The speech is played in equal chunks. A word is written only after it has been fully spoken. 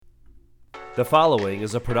The following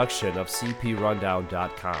is a production of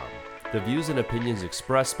cprundown.com. The views and opinions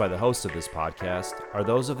expressed by the host of this podcast are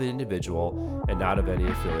those of the individual and not of any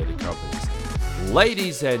affiliated companies.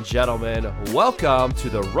 Ladies and gentlemen, welcome to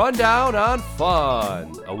the Rundown on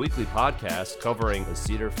Fun, a weekly podcast covering the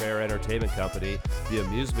Cedar Fair Entertainment Company, the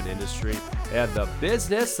amusement industry, and the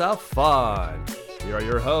business of fun. Here are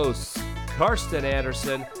your hosts, Carsten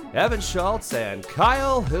Anderson, Evan Schultz, and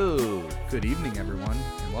Kyle Hood. Good evening, everyone,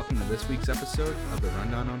 and welcome to this week's episode of the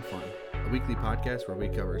Rundown on Fun, a weekly podcast where we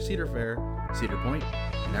cover Cedar Fair, Cedar Point,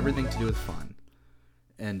 and everything to do with fun.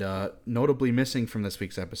 And notably missing from this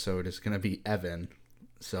week's episode is going to be Evan.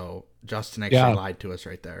 So Justin actually lied to us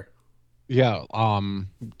right there. Yeah.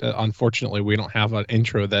 Unfortunately, we don't have an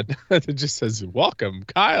intro that just says, welcome,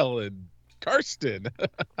 Kyle and Carsten.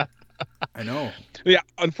 I know. Yeah.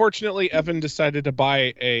 Unfortunately, Evan decided to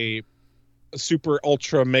buy a super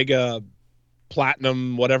ultra mega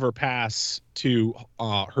platinum whatever pass to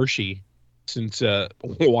Hershey, since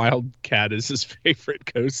Wildcat is his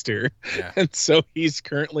favorite coaster. Yeah. And so he's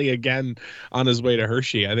currently again on his way to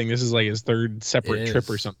Hershey. I think this is like his third separate trip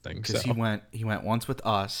or something. Because he went once with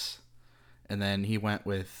us, and then he went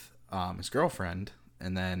with his girlfriend,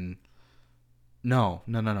 and then no.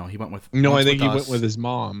 He went with I think he went with his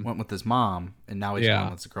mom. Went with his mom, and now he's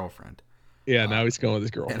going with his girlfriend. Yeah, now he's going with his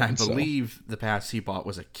girlfriend. And I believe the pass he bought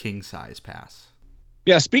was a king size pass.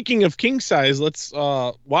 Yeah, speaking of king size, let's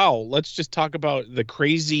just talk about the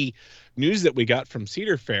crazy news that we got from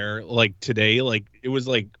Cedar Fair like today. Like it was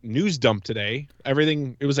like news dump today.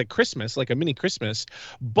 Everything, it was like Christmas, like a mini Christmas.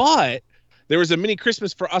 But there was a mini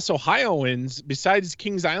Christmas for us Ohioans. Besides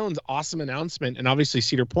Kings Island's awesome announcement and obviously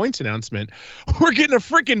Cedar Point's announcement, we're getting a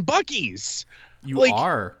freaking Buc-ee's. You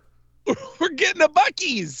are. We're getting a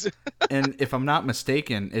Buc-ee's. And if I'm not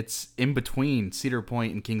mistaken, it's in between Cedar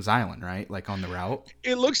Point and Kings Island, right? Like on the route.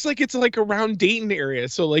 It looks like it's like around Dayton area.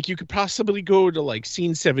 So like you could possibly go to like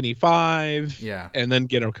Scene 75. Yeah. And then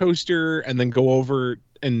get a coaster and then go over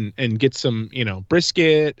and get some,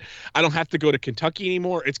 brisket. I don't have to go to Kentucky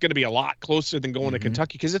anymore. It's going to be a lot closer than going to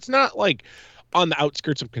Kentucky, because it's not like on the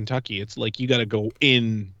outskirts of Kentucky. It's like you got to go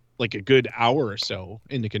in like a good hour or so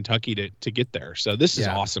into Kentucky to get there. So this is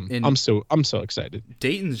awesome. And I'm so excited.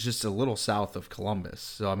 Dayton's just a little south of Columbus.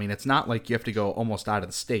 So I mean, it's not like you have to go almost out of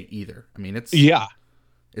the state either. I mean, it's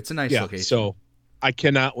a nice location. So I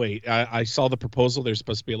cannot wait. I saw the proposal. There's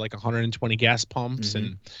supposed to be like 120 gas pumps.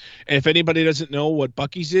 And if anybody doesn't know what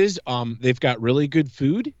Buc-ee's is, they've got really good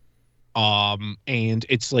food. And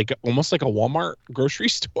it's like almost like a Walmart grocery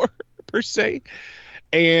store per se.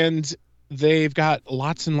 And they've got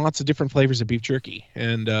lots and lots of different flavors of beef jerky,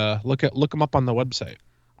 and look them up on the website.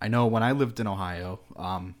 I know when I lived in Ohio,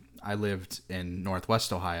 I lived in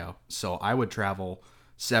Northwest Ohio, so I would travel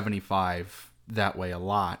 75 that way a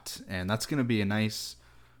lot, and that's going to be a nice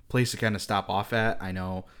place to kind of stop off at. I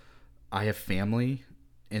know I have family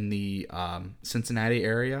in the Cincinnati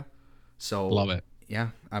area, so love it.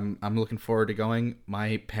 Yeah, I'm looking forward to going.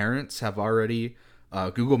 My parents have already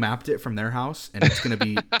Google mapped it from their house, and it's going to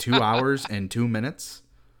be 2 hours and 2 minutes.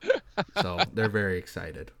 So they're very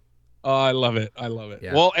excited. Oh, I love it.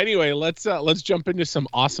 Yeah. Well, anyway, let's jump into some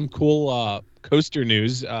awesome, cool coaster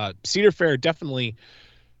news. Cedar Fair definitely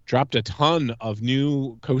dropped a ton of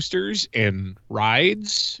new coasters and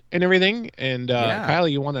rides and everything. And Kyle,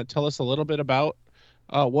 you want to tell us a little bit about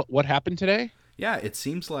what happened today? Yeah, it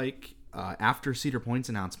seems like after Cedar Point's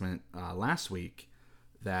announcement last week,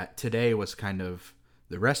 that today was kind of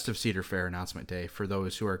the rest of Cedar Fair announcement day for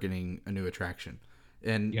those who are getting a new attraction.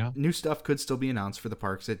 And new stuff could still be announced for the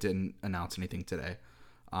parks that didn't announce anything today.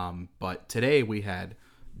 But today we had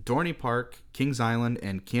Dorney Park, Kings Island,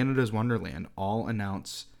 and Canada's Wonderland all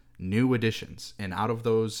announce new additions. And out of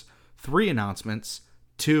those 3 announcements,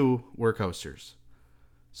 2 were coasters.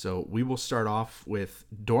 So we will start off with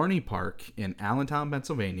Dorney Park in Allentown,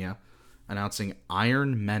 Pennsylvania, announcing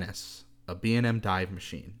Iron Menace, a B&M dive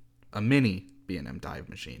machine, a mini B&M dive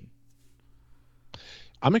machine.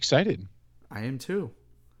 I'm excited. I am too.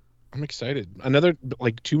 I'm excited. Another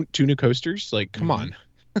like two new coasters. Like, come on,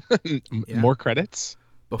 more credits.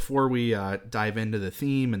 Before we dive into the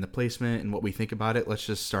theme and the placement and what we think about it, let's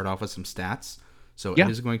just start off with some stats. So it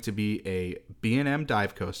is going to be a B&M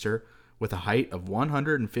dive coaster with a height of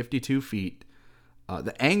 152 feet.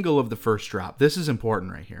 The angle of the first drop. This is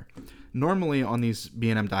important right here. Normally on these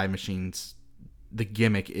B&M dive machines, the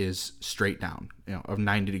gimmick is straight down, a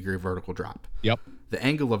 90-degree vertical drop. Yep. The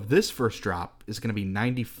angle of this first drop is going to be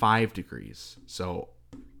 95 degrees, so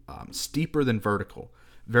steeper than vertical.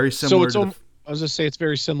 Very similar I was going to say it's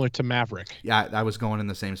very similar to Maverick. Yeah, I was going in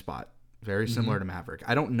the same spot. Very similar to Maverick.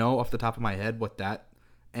 I don't know off the top of my head what that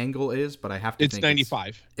angle is, but I have to It's think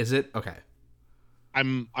 95. Is it? Okay.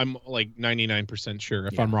 I'm like 99% sure.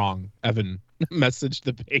 If Yeah. I'm wrong, Evan messaged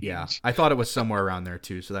the page. Yeah, I thought it was somewhere around there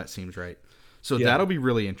too, so that seems right. So Yeah. that'll be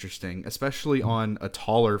really interesting, especially on a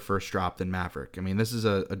taller first drop than Maverick. I mean, this is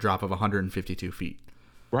a drop of 152 feet.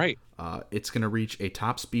 Right. It's going to reach a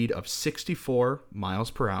top speed of 64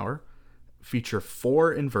 miles per hour, feature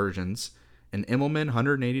 4 inversions, an Immelman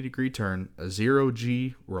 180-degree turn, a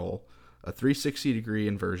 0G roll, a 360-degree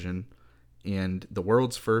inversion, and the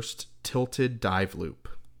world's first tilted dive loop.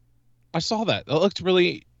 I saw that. That looked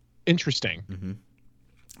really interesting. Mm-hmm.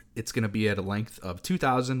 It's going to be at a length of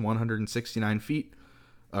 2,169 feet,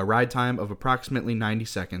 a ride time of approximately 90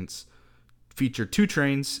 seconds, feature 2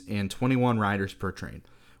 trains and 21 riders per train,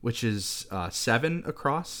 which is 7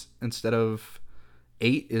 across instead of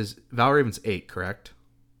 8. Is Valraven's 8, correct?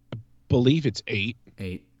 Believe it's 8.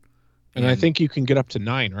 8. And I think you can get up to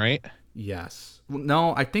 9, right? Yes. Well,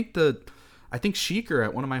 no, I think Sheikar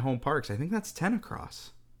at one of my home parks, I think that's 10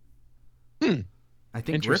 across. I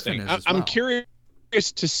think Griffin is as well. I'm curious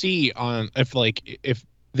to see on if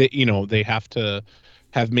they have to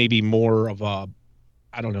have maybe more of a,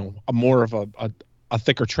 I don't know, more of a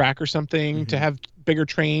thicker track or something to have bigger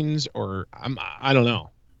trains, or I don't know.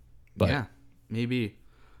 But yeah, maybe.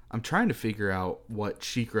 I'm trying to figure out what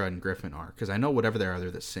Sheikra and Griffin are, because I know whatever they are,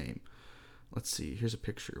 they're the same. Let's see. Here's a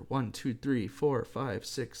picture. 1, 2, 3, 4, 5,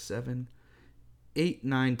 6, 7, 8,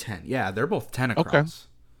 9, 10. Yeah, they're both 10 across. Okay.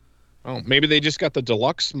 Oh, maybe they just got the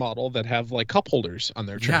deluxe model that have like cup holders on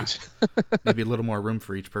their trains. Yeah. Maybe a little more room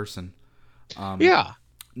for each person. Yeah.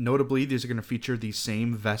 Notably, these are going to feature the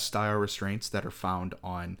same vest-style restraints that are found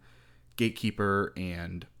on Gatekeeper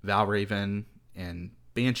and Valraven and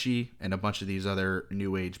Banshee and a bunch of these other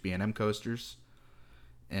new age B&M coasters.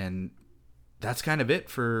 And that's kind of it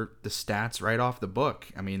for the stats right off the book.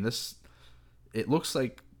 I mean, it looks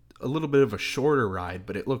like a little bit of a shorter ride,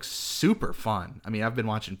 but it looks super fun. I mean, I've been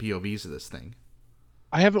watching POVs of this thing.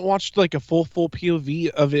 I haven't watched like a full POV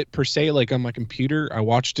of it per se, like on my computer. I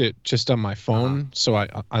watched it just on my phone. So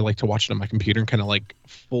I like to watch it on my computer and kind of like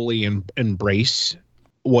fully embrace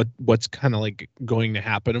what's kind of like going to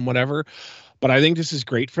happen and whatever. But I think this is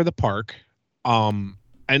great for the park. And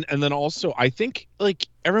then also I think like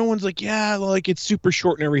everyone's like, yeah, like it's super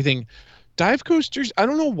short and everything. Dive coasters, I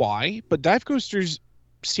don't know why, but dive coasters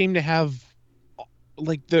seem to have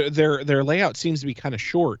like their layout seems to be kind of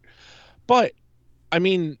short. But I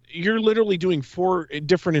mean, you're literally doing 4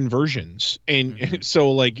 different inversions. And so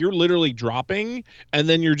like you're literally dropping and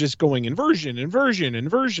then you're just going inversion.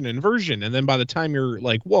 And then by the time you're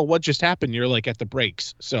like, whoa, what just happened? You're like at the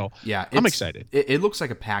brakes. So yeah, I'm excited. It looks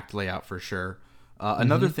like a packed layout for sure.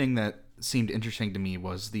 Another thing that seemed interesting to me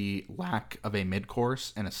was the lack of a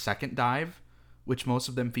mid-course and a second dive, which most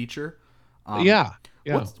of them feature. Yeah.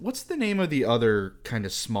 What's the name of the other kind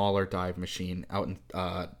of smaller dive machine out in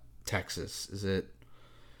Texas? Is it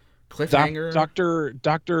Cliffhanger?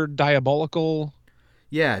 Dr. Diabolical.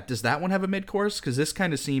 Yeah, does that one have a mid-course? Because this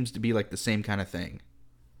kind of seems to be like the same kind of thing.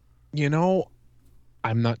 You know,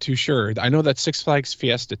 I'm not too sure. I know that Six Flags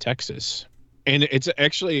Fiesta Texas, and it's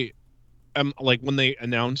actually like when they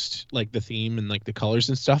announced like the theme and like the colors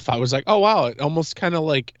and stuff, I was like, oh wow, it almost kind of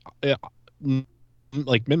like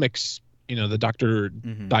mimics, you know, the Dr.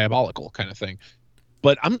 Diabolical kind of thing.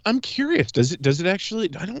 But I'm curious, does it actually?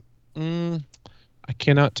 I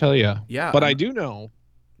cannot tell you. Yeah, but I do know,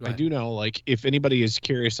 like, if anybody is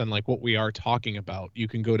curious on like what we are talking about, you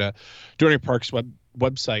can go to Dorney Park's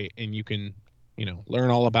website and you can, you know, learn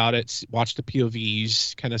all about it, watch the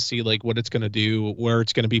POVs, kind of see like what it's going to do, where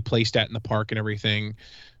it's going to be placed at in the park and everything.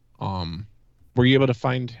 Were you able to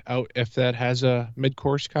find out if that has a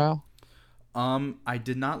mid-course, Kyle? I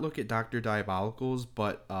did not look at Dr. Diabolical's,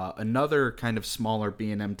 but another kind of smaller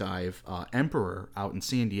B&M dive, Emperor, out in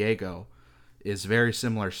San Diego, is very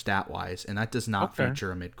similar stat-wise, and that does not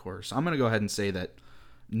feature a mid-course. I'm going to go ahead and say that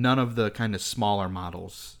none of the kind of smaller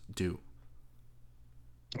models do.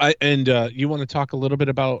 You want to talk a little bit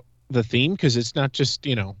about the theme? Because it's not just,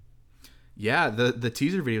 you know... Yeah, the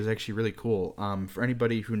teaser video is actually really cool. For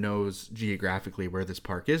anybody who knows geographically where this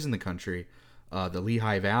park is in the country, the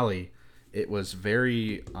Lehigh Valley, it was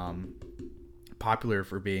very popular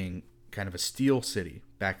for being kind of a steel city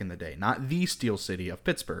back in the day. Not the steel city of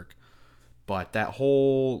Pittsburgh, but that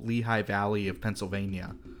whole Lehigh Valley of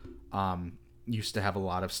Pennsylvania used to have a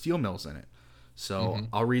lot of steel mills in it. So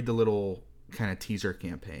I'll read the little kind of teaser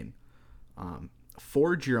campaign.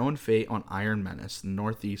 Forge your own fate on Iron Menace, the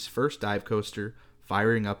Northeast's first dive coaster,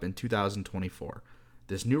 firing up in 2024.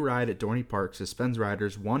 This new ride at Dorney Park suspends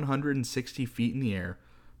riders 160 feet in the air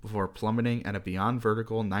before plummeting at a beyond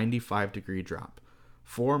vertical 95-degree drop.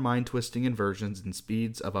 4 mind-twisting inversions and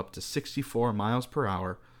speeds of up to 64 miles per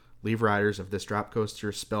hour leave riders of this drop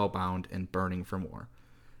coaster spellbound and burning for more.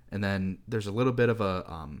 And then there's a little bit of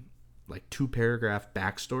a 2-paragraph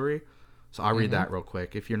backstory. So I'll read that real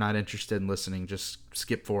quick. If you're not interested in listening, just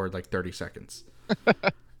skip forward like 30 seconds.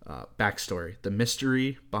 Backstory. The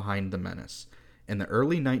mystery behind the Menace. In the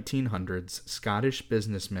early 1900s, Scottish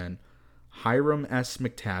businessman Hiram S.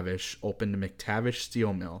 McTavish opened a McTavish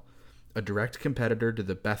Steel Mill, a direct competitor to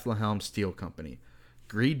the Bethlehem Steel Company.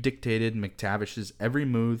 Greed dictated McTavish's every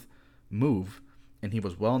move, and he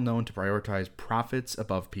was well known to prioritize profits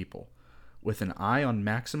above people. With an eye on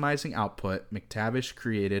maximizing output, McTavish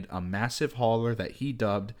created a massive hauler that he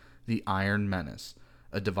dubbed the Iron Menace,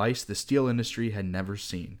 a device the steel industry had never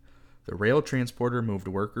seen. The rail transporter moved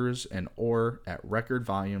workers and ore at record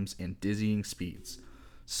volumes and dizzying speeds.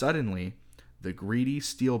 Suddenly, the greedy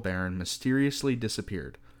steel baron mysteriously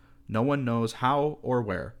disappeared. No one knows how or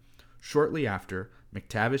where. Shortly after,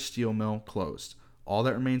 McTavish Steel Mill closed. All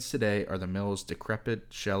that remains today are the mill's decrepit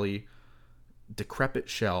shell,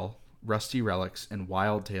 rusty relics, and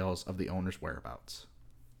wild tales of the owner's whereabouts.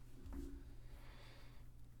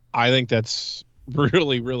 I think that's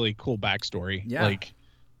really, really cool backstory. Yeah. Like,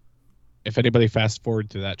 if anybody fast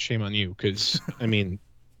forward to that, shame on you, because I mean,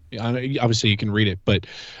 obviously you can read it, but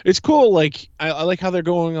it's cool. Like I like how they're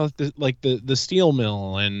going with the steel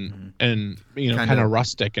mill and kind of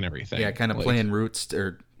rustic and everything. Yeah, kind of playing roots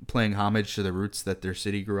or playing homage to the roots that their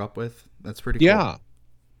city grew up with. That's pretty cool.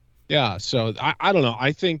 Yeah. So I don't know.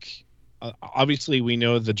 I think obviously we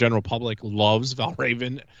know the general public loves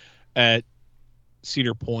Valraven at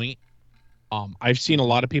Cedar Point. I've seen a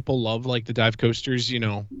lot of people love like the dive coasters,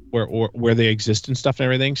 where they exist and stuff and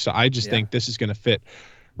everything. So I just think this is going to fit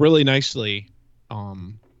really nicely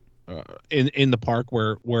in the park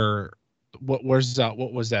what was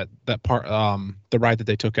that part the ride that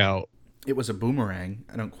they took out. It was a boomerang.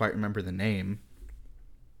 I don't quite remember the name.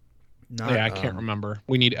 I can't remember.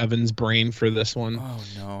 We need Evan's brain for this one. Oh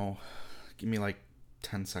no, give me like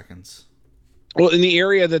 10 seconds. Well, in the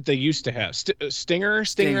area that they used to have Stinger.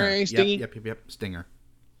 Yep, Stinger.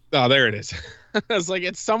 Oh, there it is. I was like,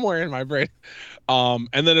 it's somewhere in my brain. And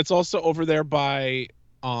then it's also over there by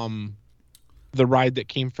the ride that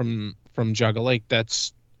came from Jugga Lake.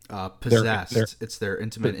 That's Possessed. It's their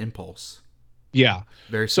Intimate Impulse. Yeah,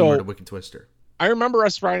 very similar to Wicked Twister. I remember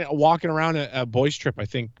us walking around a boys trip. I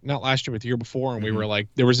think not last year, but the year before, and we were like,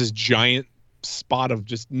 there was this giant spot of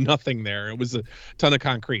just nothing there. It was a ton of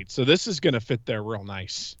concrete. So this is going to fit there real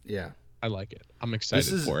nice. Yeah, I like it. I'm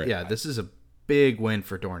excited for it. Yeah, this is a big win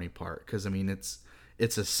for Dorney Park because I mean it's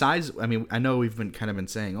a size. I mean, I know we've been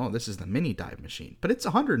saying, oh, this is the mini dive machine, but it's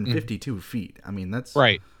 152 feet. I mean, that's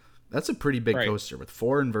right. That's a pretty big coaster with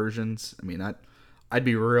 4 inversions. I mean, I'd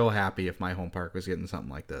be real happy if my home park was getting something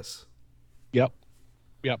like this. Yep.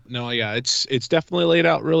 No, yeah, it's definitely laid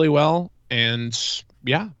out really well, and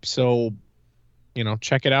yeah, so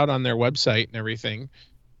check it out on their website and everything.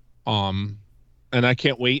 And I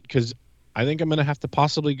can't wait because I think I'm gonna have to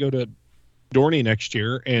possibly go to Dorney next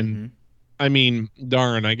year, and I mean,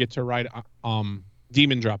 darn, I get to ride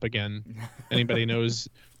Demon Drop again. Anybody knows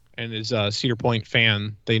and is a Cedar Point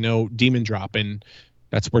fan, they know Demon Drop, and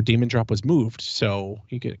that's where Demon Drop was moved. So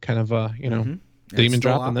you get kind of Demon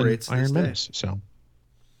Drop and then Iron Menace. So,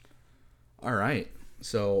 all right.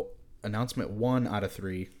 So announcement 1 out of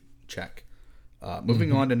 3, check.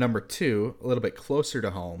 Moving on to number 2, a little bit closer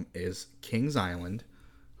to home, is Kings Island,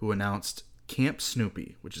 who announced Camp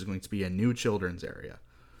Snoopy, which is going to be a new children's area.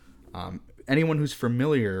 Anyone who's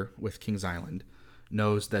familiar with Kings Island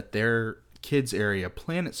knows that their kids area,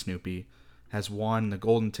 Planet Snoopy, has won the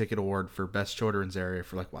Golden Ticket Award for Best Children's Area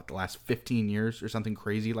for the last 15 years or something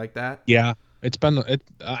crazy like that. Yeah, it's been.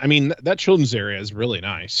 I mean, that children's area is really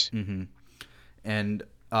nice. Mm-hmm. And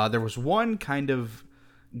there was one kind of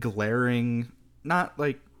glaring, not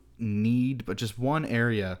like need, but just one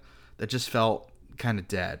area that just felt kind of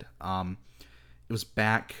dead. It was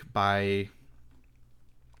back by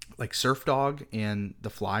like Surf Dog and the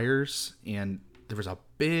Flyers, and there was a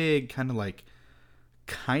big kind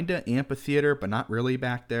of amphitheater, but not really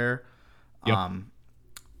back there. Yep.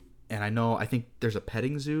 And I think there's a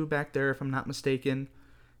petting zoo back there, if I'm not mistaken.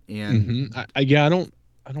 And I don't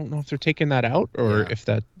know if they're taking that out or if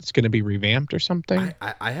that's going to be revamped or something.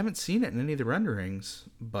 I haven't seen it in any of the renderings,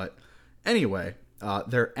 but anyway,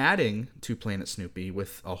 they're adding to Planet Snoopy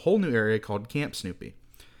with a whole new area called Camp Snoopy.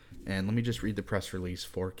 And let me just read the press release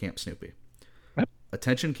for Camp Snoopy. Yep.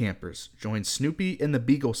 Attention campers, join Snoopy and the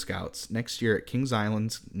Beagle Scouts next year at Kings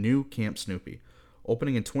Island's new Camp Snoopy.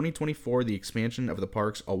 Opening in 2024, the expansion of the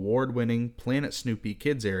park's award-winning Planet Snoopy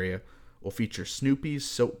Kids area will feature Snoopy's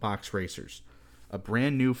Soapbox Racers, a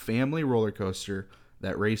brand new family roller coaster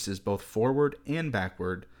that races both forward and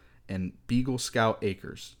backward in Beagle Scout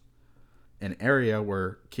Acres, an area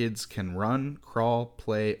where kids can run, crawl,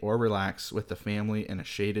 play, or relax with the family in a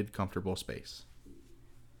shaded, comfortable space.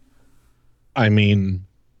 I mean,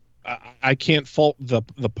 I can't fault the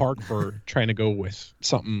park for trying to go with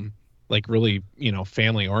something like really,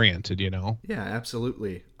 family oriented, Yeah,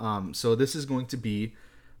 absolutely. So this is going to be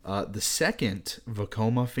the second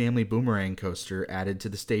Vekoma Family Boomerang coaster added to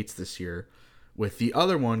the States this year, with the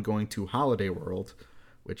other one going to Holiday World,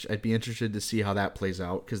 which I'd be interested to see how that plays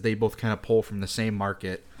out, because they both kind of pull from the same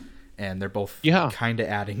market, and they're both kind of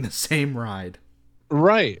adding the same ride.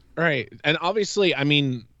 Right. And obviously, I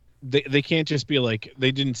mean, they can't just be like,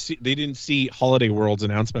 they didn't see Holiday World's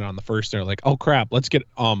announcement on the first. They're like, oh crap, let's get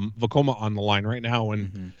Vekoma on the line right now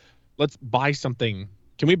and let's buy something.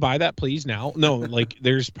 Can we buy that please now? No, like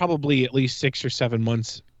there's probably at least 6 or 7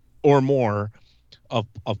 months or more of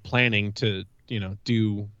planning to,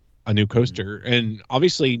 do a new coaster. And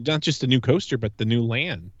obviously not just a new coaster, but the new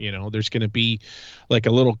land. There's going to be like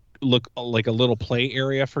a little play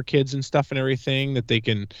area for kids and stuff and everything that they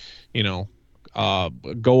can,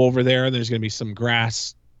 go over there. There's going to be some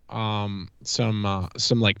grass, some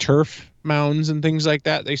like turf mounds and things like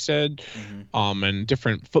that, they said, and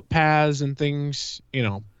different footpaths and things,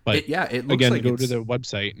 but it looks again, like go to the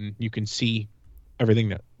website and you can see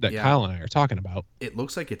everything that Kyle and I are talking about. It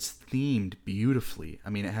looks like it's themed beautifully.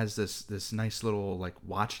 I mean, it has this nice little like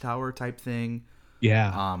watchtower type thing.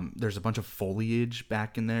 Yeah. There's a bunch of foliage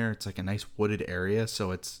back in there. It's like a nice wooded area,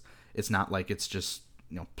 so it's not like it's just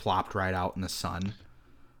plopped right out in the sun.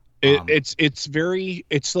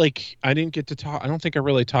 It's like I didn't get to talk. I don't think I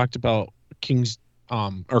really talked about King's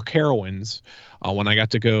or Carowinds when I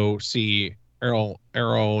got to go see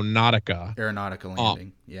Aeronautica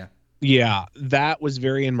Landing. Yeah, that was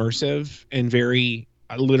very immersive and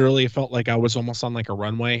I literally felt like I was almost on like a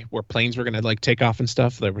runway where planes were gonna like take off and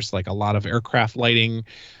stuff. There was like a lot of aircraft lighting.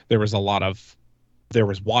 There was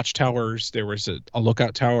watchtowers. There was a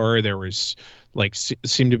lookout tower. There was like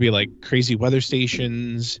seemed to be like crazy weather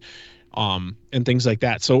stations, and things like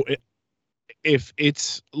that. So if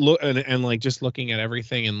it's and like just looking at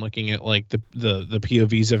everything and looking at like the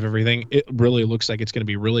POVs of everything, it really looks like it's going to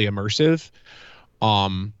be really immersive.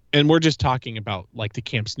 And we're just talking about like the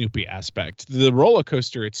Camp Snoopy aspect. The roller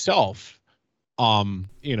coaster itself, I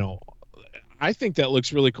think that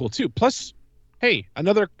looks really cool too. Plus, hey,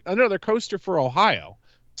 another coaster for Ohio.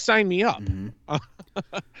 Sign me up.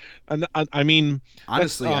 And I mean,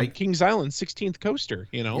 honestly, Kings Island 16th coaster,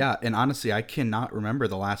 Yeah, and honestly, I cannot remember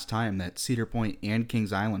the last time that Cedar Point and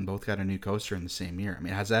Kings Island both got a new coaster in the same year. I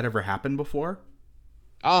mean, has that ever happened before?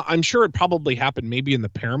 I'm sure it probably happened maybe in the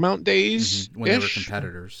Paramount days when they were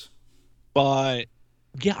competitors. But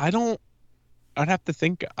yeah, I'd have to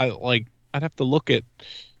think. I'd have to look at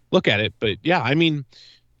it. But yeah, I mean,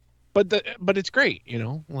 but it's great,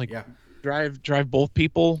 drive both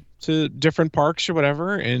people to different parks or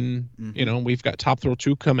whatever, and we've got Top Thrill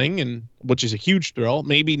 2 coming, and which is a huge thrill.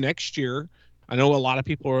 Maybe next year. I know a lot of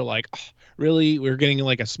people are like, oh, really, we're getting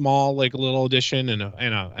like a small like little edition and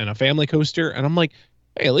a family coaster, and I'm like,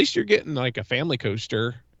 hey, at least you're getting like a family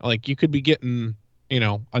coaster. Like you could be getting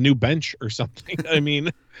a new bench or something. I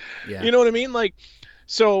mean, you know what I mean? Like,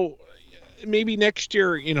 so maybe next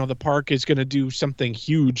year, the park is going to do something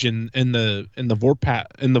huge in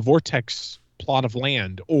the vortex plot of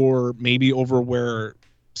land, or maybe over where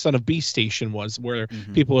Son of Beast Station was, where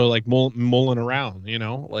people are like mulling around,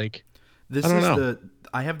 like this is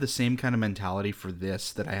I have the same kind of mentality for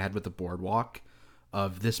this that I had with the boardwalk.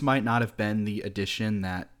 Of this might not have been the addition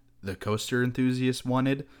that the coaster enthusiasts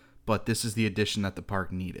wanted, but this is the addition that the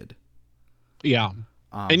park needed. Yeah.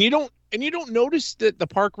 And you don't notice that the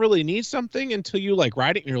park really needs something until you like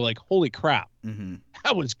ride it and you're like, holy crap,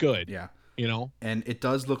 that was good. Yeah. And it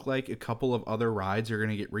does look like a couple of other rides are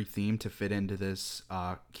going to get rethemed to fit into this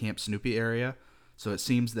Camp Snoopy area. So it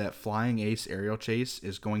seems that Flying Ace Aerial Chase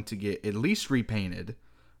is going to get at least repainted.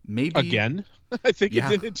 Maybe again. I think it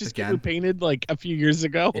didn't just get repainted like a few years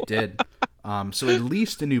ago. It did. So at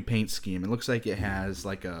least a new paint scheme. It looks like it has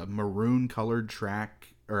like a maroon colored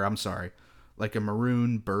track, or I'm sorry, like a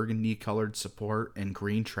maroon burgundy colored support and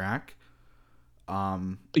green track.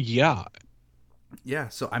 Yeah.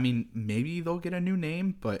 So I mean, maybe they'll get a new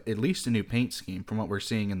name, but at least a new paint scheme from what we're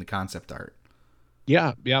seeing in the concept art.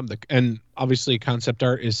 Yeah. And obviously concept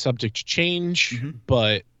art is subject to change,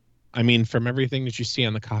 but I mean, from everything that you see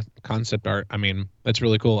on the concept art, I mean, that's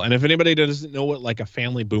really cool. And if anybody doesn't know what like a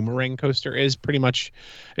family boomerang coaster is, pretty much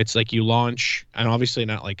it's like you launch, and obviously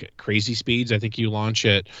not like crazy speeds. I think you launch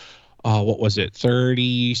at what was it,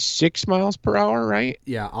 36 miles per hour, right?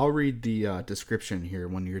 Yeah, I'll read the description here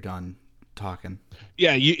when you're done talking.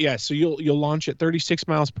 Yeah. So you'll launch at 36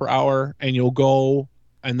 miles per hour, and you'll go,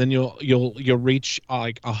 and then you'll reach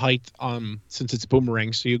like a height, since it's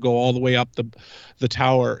boomerang, so you go all the way up the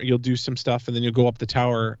tower. You'll do some stuff, and then you'll go up the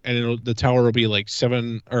tower, and the tower will be like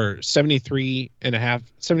 73 and a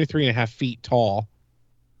half feet tall,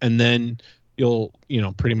 and then you'll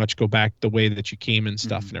pretty much go back the way that you came and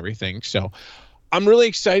stuff and everything. So I'm really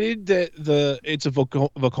excited that it's a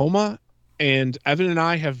Vekoma. And Evan and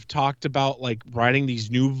I have talked about like riding these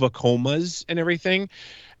new Vekomas and everything,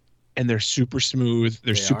 and they're super smooth.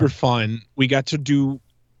 They're super fun. We got to do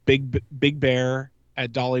Big Bear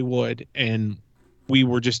at Dollywood, and we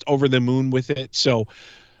were just over the moon with it. So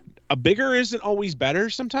a bigger isn't always better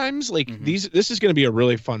sometimes. Like this is going to be a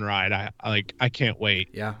really fun ride. I can't wait.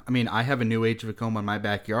 Yeah, I mean, I have a new age Vekoma in my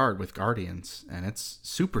backyard with Guardians, and it's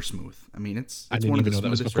super smooth. I mean, it's one of the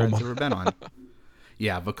smoothest rides I've ever been on.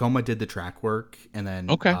 Yeah, Vekoma did the track work, and then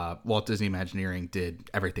Walt Disney Imagineering did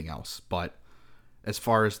everything else. But as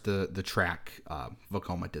far as the track,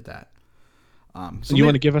 Vekoma did that. So you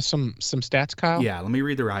want to give us some stats, Kyle? Yeah, let me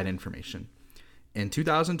read the ride information. In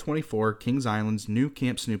 2024, Kings Island's new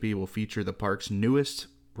Camp Snoopy will feature the park's newest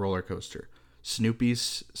roller coaster,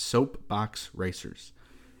 Snoopy's Soapbox Racers.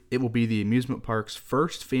 It will be the amusement park's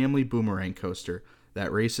first family boomerang coaster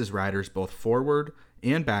that races riders both forward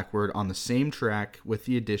and backward on the same track. With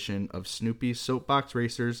the addition of Snoopy's Soapbox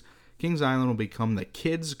Racers, Kings Island will become the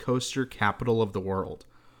kids' coaster capital of the world,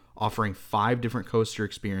 offering 5 different coaster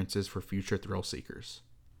experiences for future thrill seekers.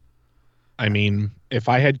 I mean, if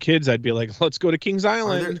I had kids, I'd be like, let's go to Kings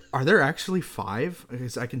Island. Are there actually 5?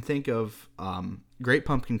 Because I can think of Great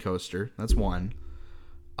Pumpkin Coaster. That's 1.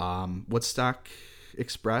 Woodstock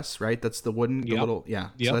Express, right? That's the wooden, the little, yeah.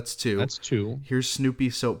 Yep. So that's 2. That's 2. Here's Snoopy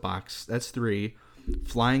Soapbox. That's 3.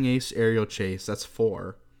 Flying Ace Aerial Chase. That's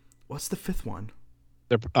 4. What's the 5th one?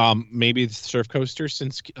 Maybe the Surf Coaster,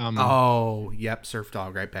 since oh, yep, Surf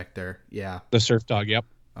Dog right back there. Yeah. The Surf Dog, yep.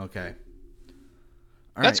 Okay.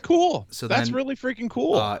 That's cool. So that's really freaking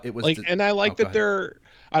cool. It was like, and I like that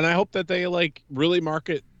and I hope that they like really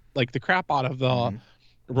market like the crap out of the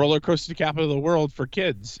roller coaster capital of the world for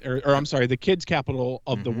kids, or I'm sorry, the kids capital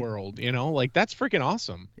of the world. Like that's freaking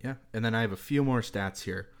awesome. Yeah. And then I have a few more stats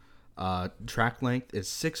here. Track length is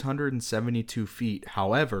 672 feet.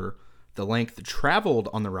 However, the length traveled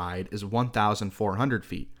on the ride is 1,400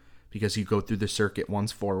 feet because you go through the circuit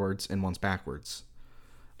once forwards and once backwards.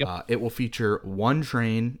 Yep. It will feature 1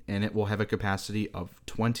 train, and it will have a capacity of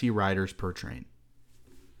 20 riders per train.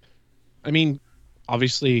 I mean,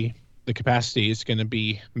 obviously, the capacity is going to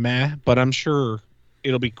be but I'm sure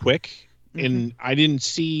it'll be quick. And I didn't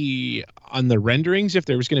see on the renderings if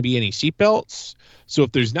there was going to be any seatbelts. So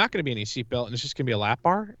if there's not going to be any seatbelt and it's just going to be a lap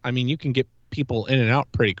bar, I mean, you can get people in and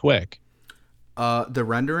out pretty quick. The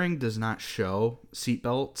rendering does not show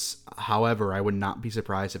seatbelts. However, I would not be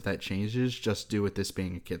surprised if that changes, just due with this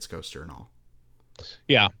being a kids coaster and all.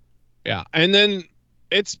 Yeah. And then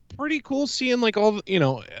it's pretty cool seeing like all of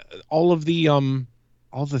the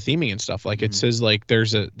theming and stuff. Like it says like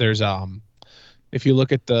there's if you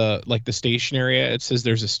look at the station area, it says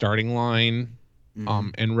there's a starting line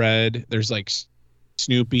in red. There's like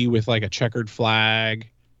Snoopy with like a checkered flag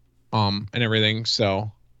and everything.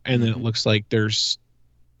 So, and then it looks like there's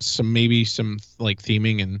some like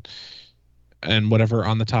theming and whatever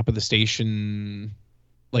on the top of the station,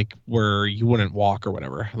 like where you wouldn't walk or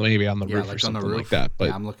whatever, maybe on the roof like or something like that. But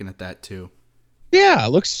yeah, I'm looking at that too. Yeah,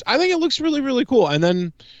 I think it looks really, really cool. And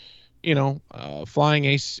then, Flying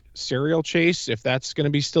Ace Serial Chase, if that's going to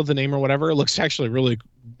be still the name or whatever, it looks actually really,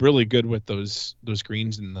 really good with those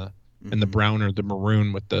greens and the brown or the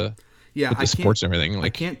maroon with the sports and everything.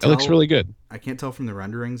 Like, it looks really good. I can't tell from the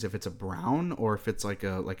renderings if it's a brown or if it's like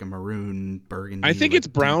a maroon burgundy. I think it's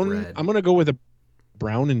brown. I'm going to go with a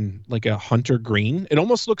brown and like a hunter green. It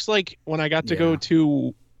almost looks like when I got to go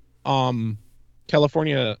to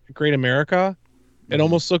California Great America, it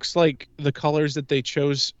almost looks like the colors that they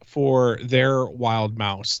chose for their Wild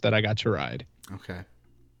Mouse that I got to ride. Okay.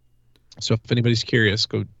 So if anybody's curious,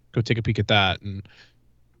 go take a peek at that and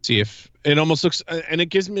see if it almost looks, and it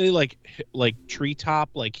gives me like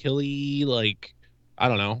treetop, like hilly, like, I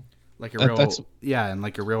don't know. Like a and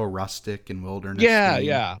like a real rustic and wilderness. Yeah, thing.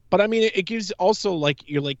 Yeah. But I mean, it gives also like,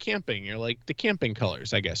 you're like camping. You're like the camping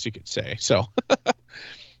colors, I guess you could say. So,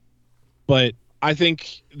 but I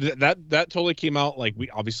think that totally came out like we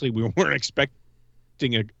weren't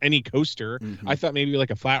expecting any coaster. I thought maybe like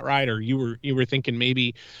a flat ride, or you were thinking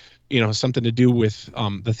maybe, something to do with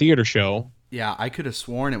the theater show. Yeah, I could have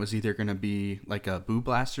sworn it was either going to be like a Boo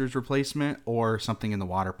Blasters replacement or something in the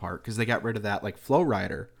water park because they got rid of that like Flow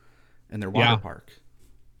Rider in their water Yeah. park.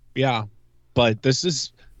 Yeah. But this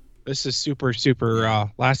is super, super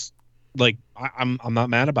last, like, I'm not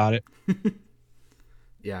mad about it.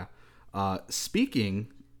 Yeah.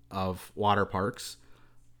 Speaking of water parks,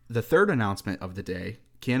 the third announcement of the day,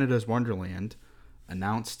 Canada's Wonderland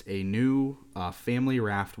announced a new family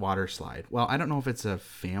raft water slide. Well, I don't know if it's a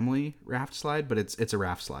family raft slide, but it's a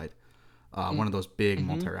raft slide. One of those big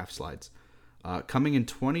multi-raft slides. Coming in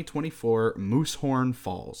 2024, Moosehorn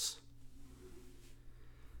Falls.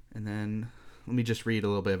 And then let me just read a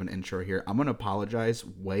little bit of an intro here. I'm going to apologize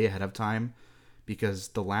way ahead of time because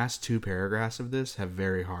the last two paragraphs of this have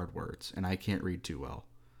very hard words and I can't read too well.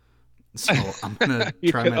 So I'm going to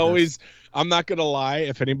try my best. I'm not going to lie.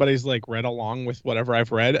 If anybody's like read along with whatever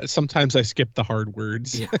I've read, sometimes I skip the hard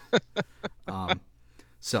words. Yeah.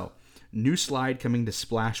 So new slide coming to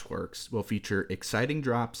Splashworks will feature exciting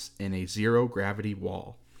drops and a zero gravity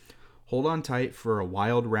wall. Hold on tight for a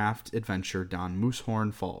wild raft adventure down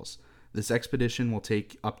Moosehorn Falls. This expedition will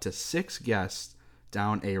take up to 6 guests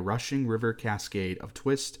down a rushing river cascade of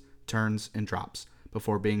twists, turns, and drops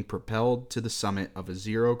before being propelled to the summit of a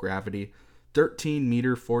zero-gravity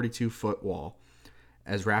 13-meter 42-foot wall.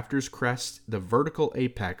 As rafters crest the vertical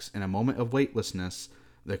apex in a moment of weightlessness,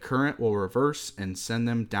 the current will reverse and send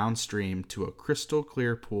them downstream to a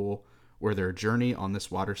crystal-clear pool where their journey on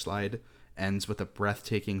this water slide ends with a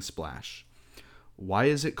breathtaking splash. Why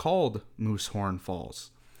is it called Moosehorn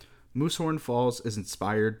Falls? Moosehorn Falls is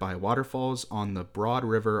inspired by waterfalls on the Broad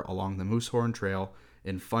River along the Moosehorn Trail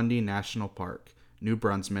in Fundy National Park, New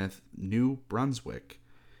Brunswick,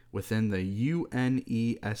 within the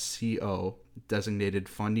UNESCO designated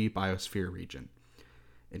Fundy Biosphere region.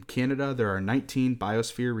 In Canada, there are 19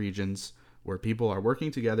 biosphere regions where people are working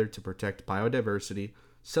together to protect biodiversity,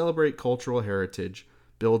 celebrate cultural heritage,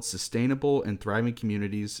 build sustainable and thriving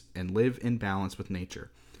communities, and live in balance with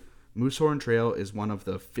nature. Moosehorn Trail is one of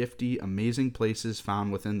the 50 amazing places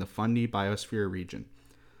found within the Fundy Biosphere region.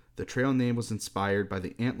 The trail name was inspired by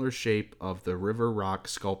the antler shape of the river rock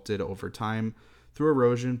sculpted over time through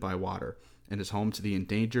erosion by water and is home to the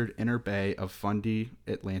endangered inner bay of Fundy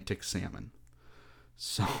Atlantic salmon.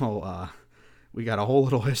 So, we got a whole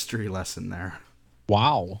little history lesson there.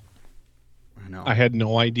 Wow. I know. I had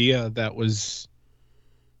no idea that was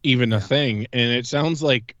even a thing. And it sounds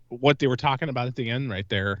like what they were talking about at the end right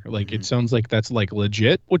there. Like, it sounds like that's like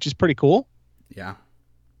legit, which is pretty cool. Yeah.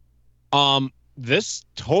 This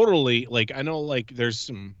totally, like, I know like there's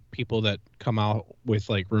some people that come out with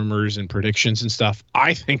like rumors and predictions and stuff.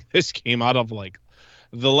 I think this came out of like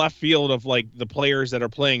the left field of like the players that are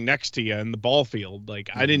playing next to you in the ball field. Like,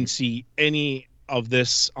 I didn't see any of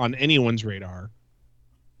this on anyone's radar.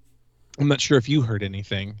 I'm not sure if you heard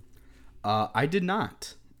anything. I did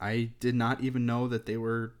not. I did not even know that they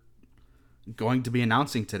were going to be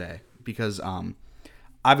announcing today because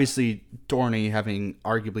obviously Dorney, having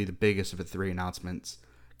arguably the biggest of the three announcements,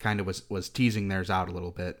 kind of was teasing theirs out a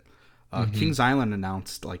little bit. Kings Island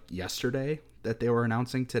announced like yesterday that they were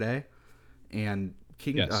announcing today, and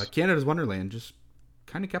Canada's Wonderland just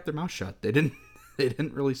kind of kept their mouth shut. They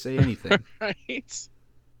didn't really say anything. Right.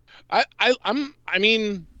 I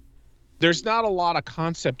mean, there's not a lot of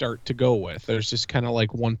concept art to go with. There's just kind of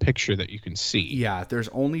like one picture that you can see. Yeah, there's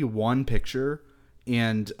only one picture,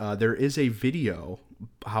 and there is a video.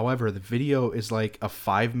 However, the video is like a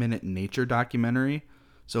 5-minute nature documentary,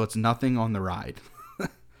 so it's nothing on the ride.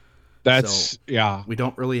 We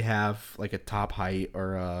don't really have like a top height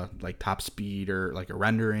or a like top speed or like a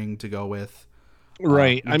rendering to go with.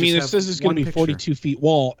 Right. I mean, it says it's going to be 42 feet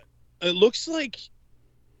wall. It looks like,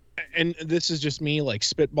 and this is just me like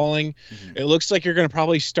spitballing. It looks like you're going to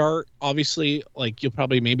probably start, obviously, like you'll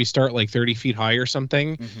probably maybe start like 30 feet high or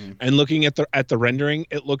something. And looking at the rendering,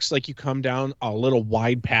 it looks like you come down a little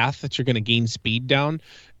wide path that you're going to gain speed down.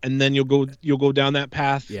 And then you'll go down that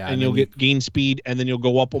path and you'll gain speed. And then you'll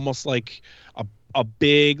go up almost like a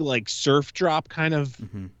big like surf drop kind of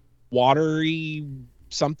watery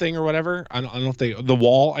something or whatever. I don't know if the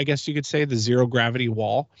wall, I guess you could say, the zero gravity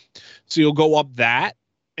wall. So you'll go up that.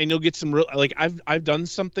 And you'll get some real, like I've done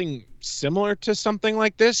something similar to something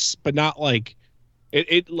like this, but not like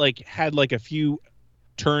it like had like a few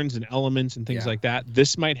turns and elements and things like that.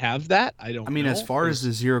 This might have that. I mean, as far as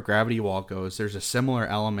the zero gravity wall goes, there's a similar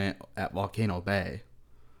element at Volcano Bay.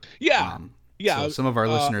 Yeah. So some of our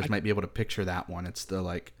listeners might be able to picture that one. It's the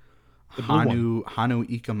like the Hanu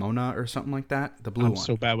Ikamona or something like that. The blue one. I'm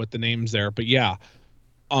so bad with the names there, but yeah.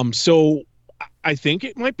 So I think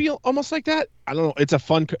it might be almost like that. I don't know. It's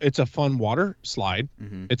a fun water slide.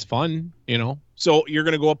 Mm-hmm. It's fun, So you're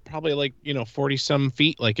gonna go up probably like 40 some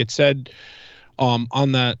feet, like it said, on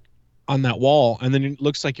that wall, and then it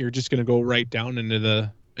looks like you're just gonna go right down into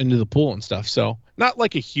the pool and stuff. So not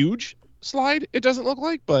like a huge slide. It doesn't look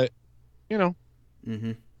like, but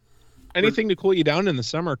Mm-hmm. anything to cool you down in the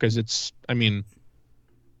summer, because it's. I mean.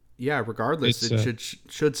 Yeah. Regardless, it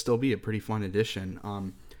should still be a pretty fun addition.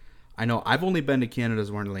 I know I've only been to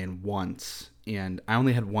Canada's Wonderland once, and I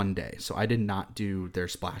only had one day, so I did not do their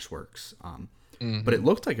splash works. But it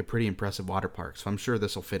looked like a pretty impressive water park, so I'm sure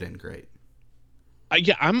this will fit in great.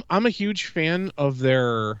 Yeah, I'm a huge fan of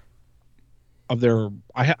their.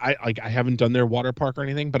 I haven't done their water park or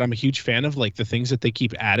anything, but I'm a huge fan of like the things that they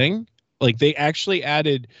keep adding. Like they actually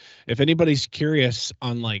added, if anybody's curious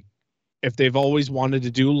on like if they've always wanted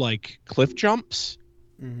to do like cliff jumps.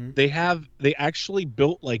 Mm-hmm. They actually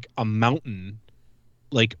built like a mountain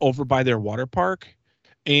like over by their water park,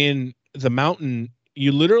 and the mountain,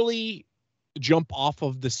 you literally jump off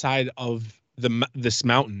of the side of this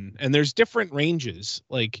mountain, and there's different ranges.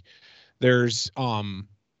 Like there's I'm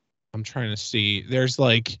trying to see, there's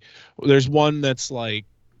one that's like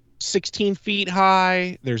 16 feet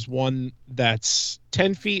high, there's one that's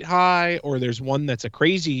 10 feet high, or there's one that's a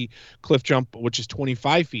crazy cliff jump which is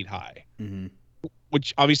 25 feet high. Mm-hmm.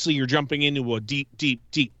 Which obviously you're jumping into a deep, deep,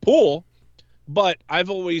 deep pool. But I've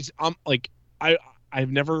always, I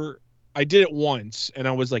did it once, and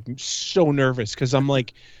I was like so nervous because I'm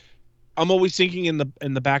always thinking in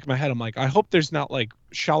the back of my head, I'm like, I hope there's not like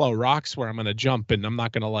shallow rocks where I'm going to jump and I'm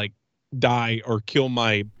not going to like die or kill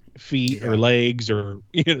my feet or legs or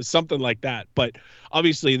something like that. But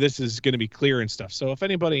obviously this is going to be clear and stuff. So if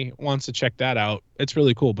anybody wants to check that out, it's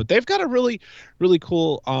really cool. But they've got a really, really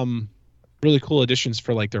cool, really cool additions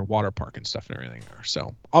for like their water park and stuff and everything there.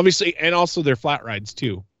 So obviously, and also their flat rides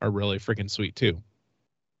too are really freaking sweet too.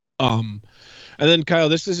 And then Kyle,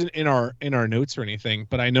 this isn't in our notes or anything,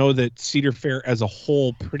 but I know that Cedar Fair as a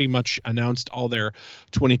whole pretty much announced all their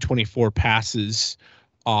 2024 passes,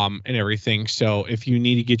 and everything. So if you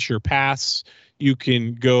need to get your pass, you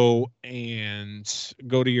can go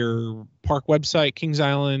to your park website, Kings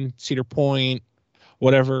Island, Cedar Point,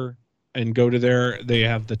 whatever, and go to there. They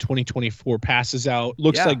have the 2024 passes out.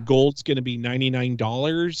 Looks like gold's going to be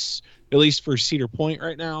 $99, at least for Cedar Point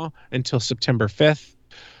right now, until September 5th.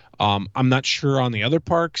 I'm not sure on the other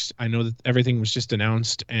parks. I know that everything was just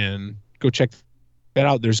announced, and go check that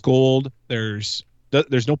out. There's gold. There's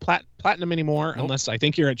no platinum anymore, unless I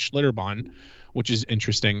think you're at Schlitterbahn, which is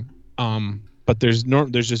interesting. But there's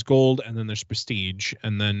just gold, and then there's prestige,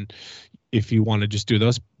 and then if you want to just do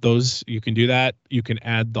those, you can do that. You can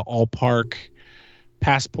add the all park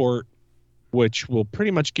passport, which will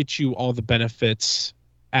pretty much get you all the benefits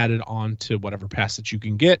added on to whatever pass that you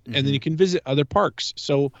can get. Mm-hmm. And then you can visit other parks.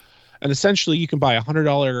 So, and essentially you can buy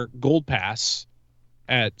 $100 gold pass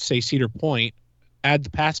at, say, Cedar Point, add the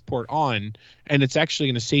passport on, and it's actually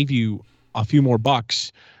going to save you a few more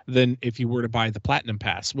bucks than if you were to buy the platinum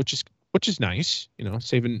pass, which is nice.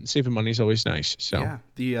 Saving money is always nice. So yeah,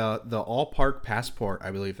 the all park passport,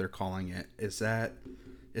 I believe they're calling it, is that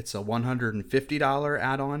it's a $150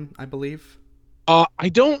 add-on, I believe. I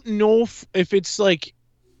don't know if it's like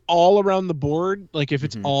all around the board, like if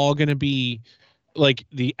it's all going to be like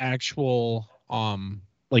the actual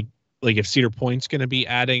like if Cedar Point's going to be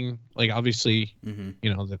adding, like obviously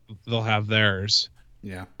they'll have theirs.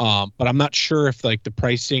 Yeah. But I'm not sure if like the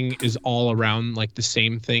pricing is all around like the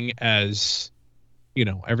same thing as,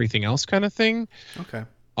 everything else kind of thing. Okay.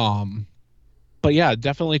 But yeah,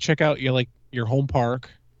 definitely check out your home park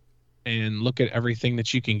and look at everything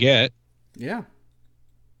that you can get. Yeah.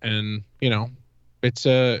 And,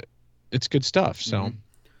 it's good stuff. So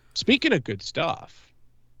speaking of good stuff,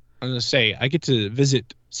 I'm going to say I get to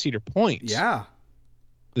visit Cedar Point. Yeah.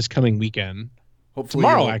 This coming weekend. Hopefully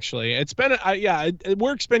tomorrow, actually. It's been,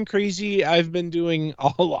 work's been crazy. I've been doing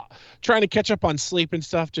a lot, trying to catch up on sleep and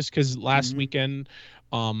stuff, just because last weekend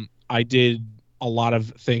I did a lot of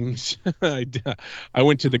things. I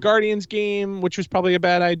went to the Guardians game, which was probably a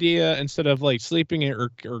bad idea, instead of like sleeping or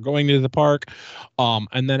going to the park.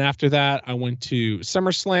 And then after that, I went to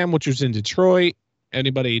SummerSlam, which was in Detroit.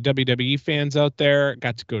 Anybody WWE fans out there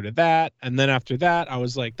got to go to that. And then after that, I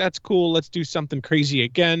was like, that's cool. Let's do something crazy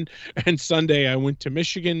again. And Sunday I went to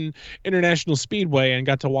Michigan International Speedway and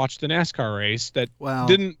got to watch the NASCAR race that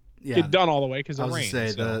didn't get done all the way because of rain. I was going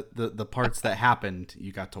to say, the parts that happened,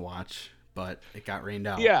 you got to watch, but it got rained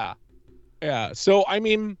out. Yeah. Yeah. So, I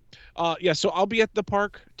mean, so I'll be at the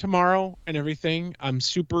park tomorrow and everything. I'm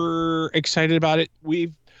super excited about it.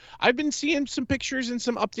 I've been seeing some pictures and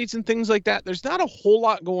some updates and things like that. There's not a whole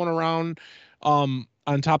lot going around on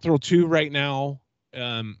Top Thrill 2 right now.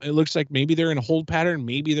 It looks like maybe they're in a hold pattern.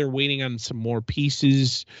 Maybe they're waiting on some more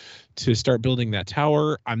pieces to start building that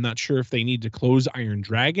tower. I'm not sure if they need to close Iron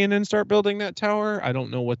Dragon and start building that tower. I don't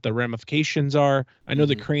know what the ramifications are. I know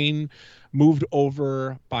the crane moved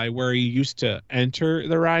over by where you used to enter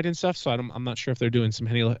the ride and stuff, so I'm not sure if they're doing some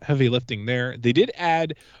heavy lifting there. They did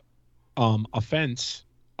add a fence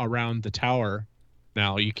around the tower.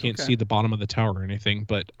 Now you can't see the bottom of the tower or anything,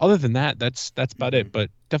 but other than that, that's about it. But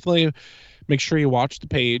definitely make sure you watch the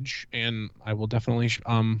page, and I will definitely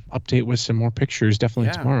update with some more pictures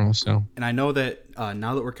definitely tomorrow. So, and I know that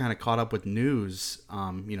now that we're kind of caught up with news,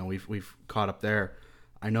 we've caught up there.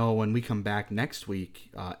 I know when we come back next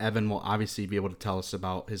week, Evan will obviously be able to tell us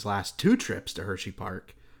about his last 2 trips to Hershey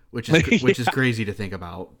Park, which is which is crazy to think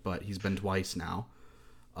about, but he's been twice now.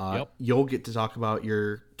 You'll get to talk about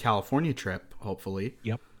your California trip, hopefully.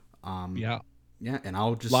 Yeah, and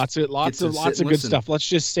I'll just lots of good stuff. Let's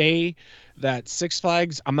just say that Six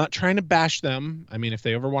Flags, I'm not trying to bash them. I mean, if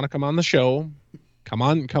they ever want to come on the show, come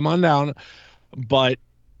on down. But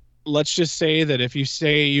let's just say that if you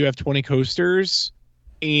say you have 20 coasters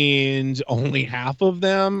and only half of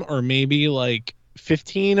them, or maybe like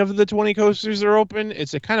 15 of the 20 coasters are open,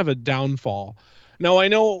 it's a kind of a downfall. Now, I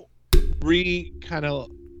know kind of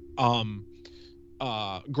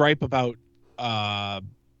gripe about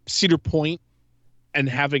Cedar Point and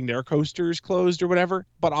having their coasters closed or whatever,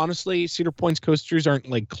 but honestly, Cedar Point's coasters aren't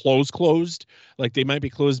like closed. Like they might be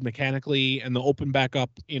closed mechanically and they'll open back up,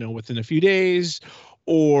 within a few days,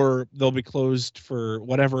 or they'll be closed for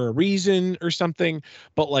whatever reason or something.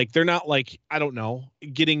 But like they're not like, I don't know,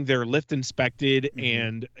 getting their lift inspected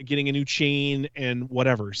and getting a new chain and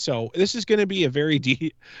whatever. So this is going to be a very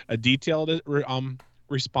detailed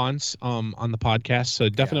response on the podcast. So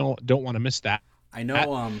definitely don't want to miss that. I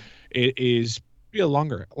know it is be a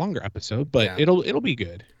longer episode, but it'll be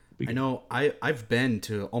good. I know I've been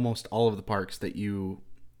to almost all of the parks that you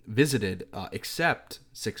visited, except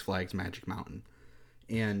Six Flags Magic Mountain.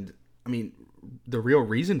 And I mean, the real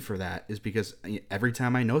reason for that is because every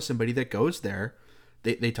time I know somebody that goes there,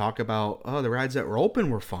 they talk about, the rides that were open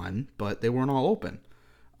were fun, but they weren't all open.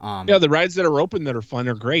 The rides that are open that are fun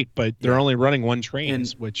are great, but they're only running one train,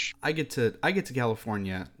 which I get to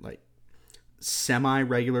California like semi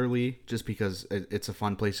regularly just because it's a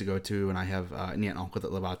fun place to go to, and I have an aunt and uncle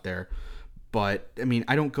that live out there. But I mean,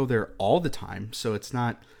 I don't go there all the time, so it's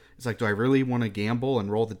like, do I really want to gamble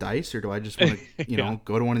and roll the dice, or do I just want to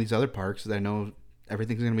go to one of these other parks that I know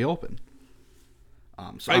everything's going to be open?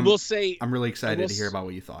 So I'm really excited to hear about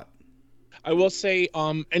what you thought. I will say,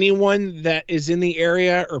 anyone that is in the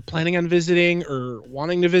area or planning on visiting or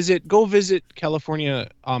wanting to visit, go visit California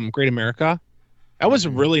Great America. That was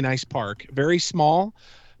a really nice park. Very small,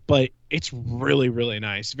 but it's really, really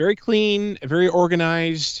nice. Very clean, very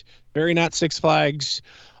organized, very not Six Flags.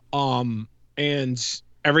 And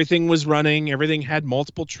everything was running. Everything had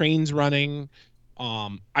multiple trains running.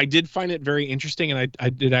 I did find it very interesting, and I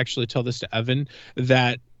did actually tell this to Evan,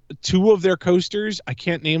 that 2 of their coasters, I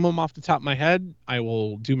can't name them off the top of my head. I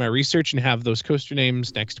will do my research and have those coaster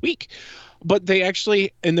names next week. But they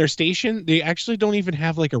actually, in their station, they actually don't even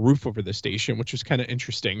have like a roof over the station, which was kind of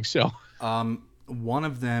interesting. So, one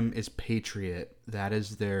of them is Patriot. That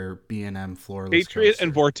is their B&M floorless Patriot coaster.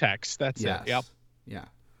 And Vortex. That's yes. it. Yep. Yeah.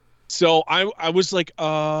 So I was like,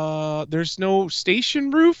 there's no station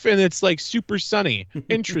roof and it's like super sunny.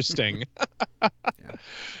 Interesting.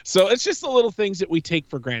 So it's just the little things that we take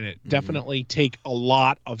for granted. Definitely take a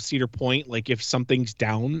lot of Cedar Point. Like if something's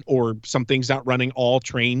down or something's not running all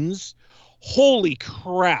trains, holy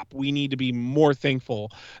crap, we need to be more thankful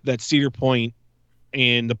that Cedar Point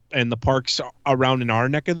and the parks around in our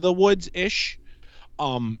neck of the woods ish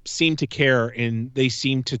seem to care, and they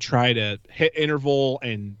seem to try to hit interval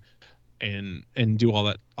and do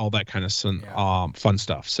all that kind of fun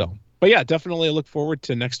stuff. So, but yeah, definitely look forward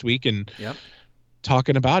to next week and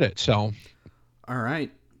talking about it. So, all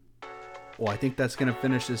right. Well, I think that's going to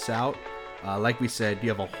finish this out. Like we said, you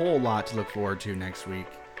have a whole lot to look forward to next week.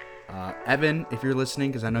 Evan, if you're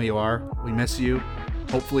listening, because I know you are, we miss you.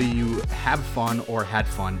 Hopefully you have fun or had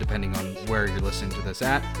fun, depending on where you're listening to this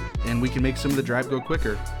at, and we can make some of the drive go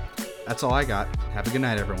quicker. That's all I got. Have a good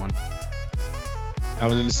night, everyone. I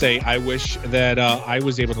was going to say, I wish that I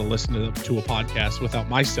was able to listen to a podcast without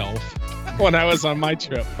myself when I was on my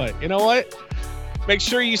trip. But you know what? Make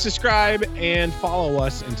sure you subscribe and follow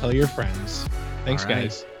us and tell your friends. Thanks,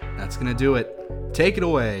 guys. That's going to do it. Take it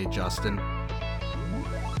away, Justin.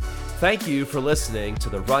 Thank you for listening to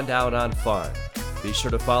the Rundown on Fun. Be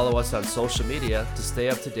sure to follow us on social media to stay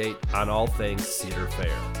up to date on all things Cedar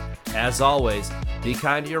Fair. As always, be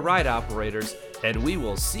kind to your ride operators, and we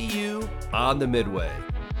will see you on the Midway.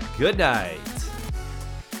 Good night.